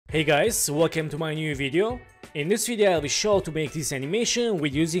Hey guys, welcome to my new video. In this video I'll be show to make this animation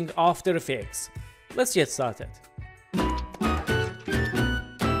with using After Effects. Let's get started.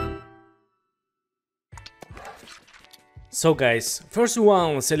 So guys, first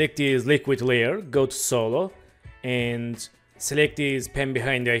one, select this liquid layer, go to solo and select this pen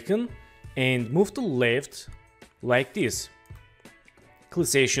behind icon and move to left like this. Click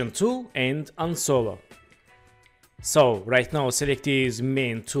Session tool and unsolo. So right now select this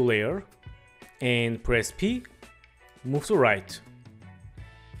main tool layer and press P, move to right.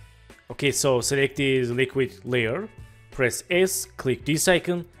 Okay, so select this liquid layer, press S, click this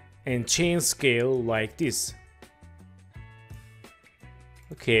icon and change scale like this.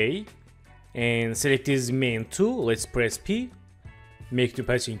 Okay, and select this main tool, let's press P, make the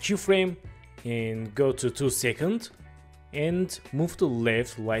patch in keyframe and go to 2 seconds and move to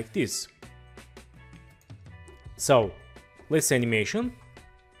left like this. So let's animation.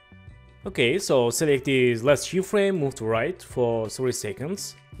 Okay, so select this last keyframe, move to right for 3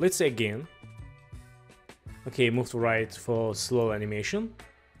 seconds. Let's again. Okay, move to right for slow animation.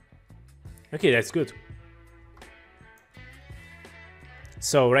 Okay, that's good.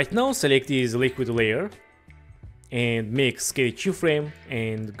 So right now select this liquid layer and make scale keyframe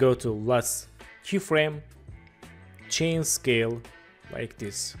and go to last keyframe, change scale like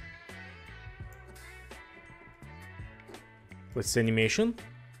this. Let's animation.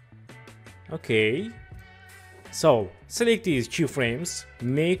 Okay, so select these keyframes,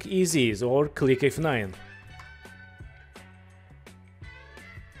 make easy or click F9.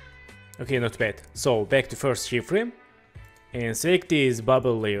 Okay, not bad. So back to first keyframe and select these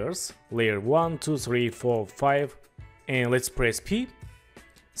bubble layers, layer 1, 2, 3, 4, 5, and let's press P.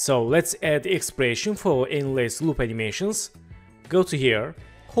 So let's add expression for endless loop animations. Go to here,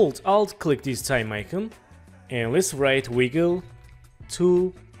 hold Alt, click this time icon, and let's write wiggle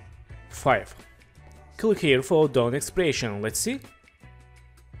 2, 5. Click here for done expression, let's see.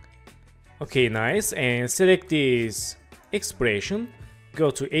 Okay, nice, and select this expression,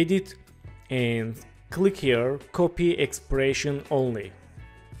 go to edit and click here copy expression only.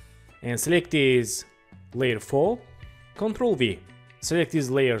 And select this layer 4, Ctrl V. Select this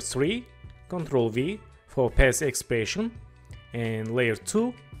layer 3, Ctrl V for paste expression. And layer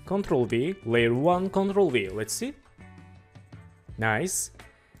 2, Ctrl V, layer 1, Ctrl V, let's see. Nice.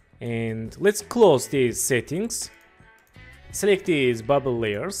 And let's close these settings. Select these bubble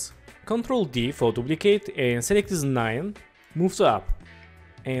layers, Ctrl D for duplicate and select this 9, move to up.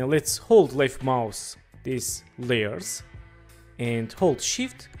 And let's hold left mouse these layers and hold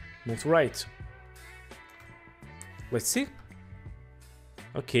shift, move to right. Let's see.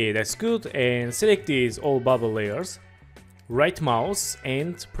 Okay, that's good. And select these all bubble layers, right mouse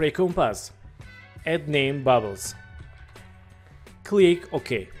and pre-compass, add name bubbles. Click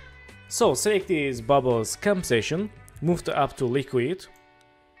OK. So select these bubbles composition, move to up to liquid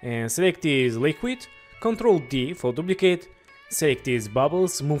and select this liquid, Ctrl D for duplicate, select these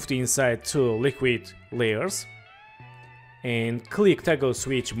bubbles, move to inside to liquid layers and click toggle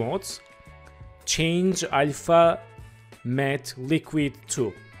switch modes, change alpha matte liquid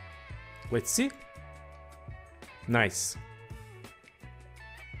to. Let's see. Nice.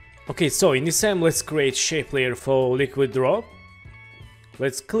 Okay, so in this time let's create shape layer for liquid drop.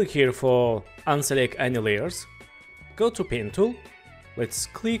 Let's click here for unselect any layers, go to pen tool, let's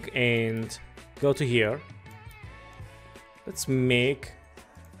click and go to here. Let's make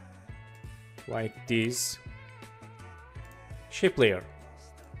like this shape layer,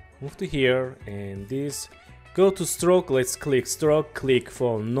 move to here and this, go to stroke, let's click stroke, click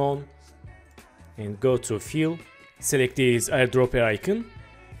for none and go to fill, select this eyedropper icon,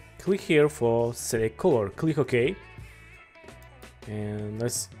 click here for select color, click OK. And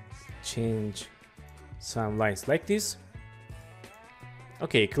let's change some lines like this.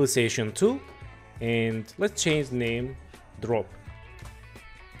 Okay, click Session tool and let's change name drop.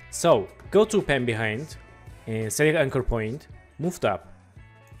 So go to pen behind and select anchor point, move up,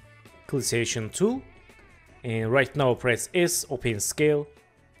 click Session tool and right now press S, open scale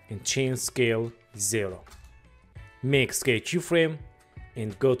and change scale 0. Make scale keyframe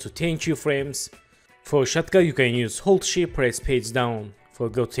and go to 10 keyframes. For shortcut you can use hold shift, press page down for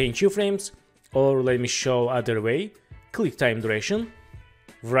go 10 keyframes, or let me show other way, click time duration,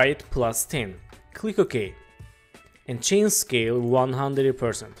 right plus 10, click OK and change scale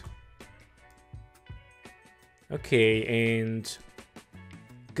 100%. Okay, and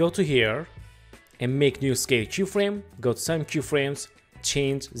go to here and make new scale keyframe, go to some keyframes,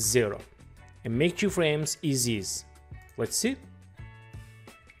 change 0 and make keyframes easy. Let's see.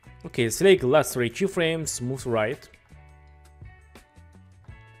 Okay, select last 3 keyframes, move to right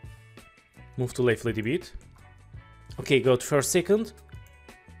move to left a little bit. Okay, go to first, second,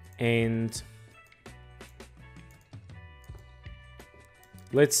 and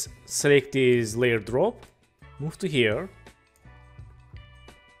let's select this layer drop, move to here.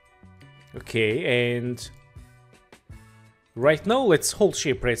 Okay, and right now let's hold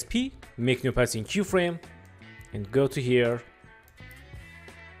shape, press P, make new path in keyframe, and go to here,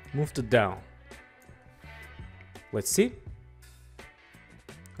 move to down. Let's see.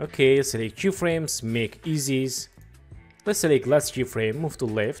 Okay, select keyframes, make easies. Let's select last keyframe, move to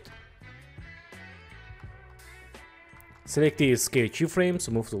left. Select the scale keyframes,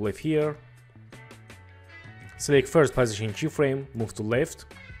 move to left here. Select first position keyframe, move to left.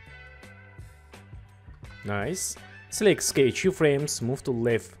 Nice. Select scale keyframes, move to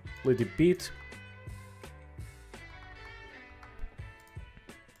left a little bit.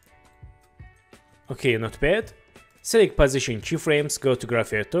 Okay, not bad. Select position keyframes, go to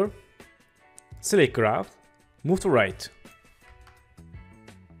graph editor. Select graph, move to right.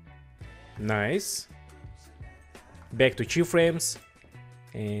 Nice. Back to keyframes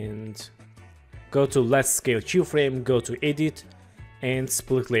and go to last scale keyframe, go to edit and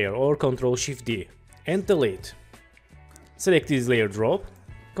split layer or Ctrl Shift D and delete. Select this layer drop,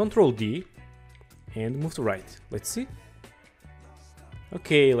 Ctrl D and move to right. Let's see.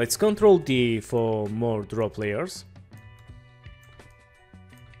 Okay, let's Ctrl D for more drop layers.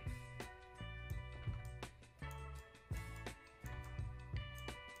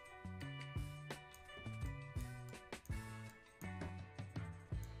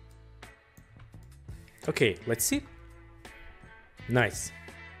 Okay, let's see. Nice.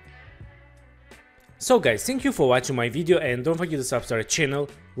 So guys, thank you for watching my video and don't forget to subscribe to the channel,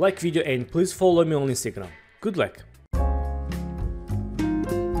 like video and please follow me on Instagram. Good luck.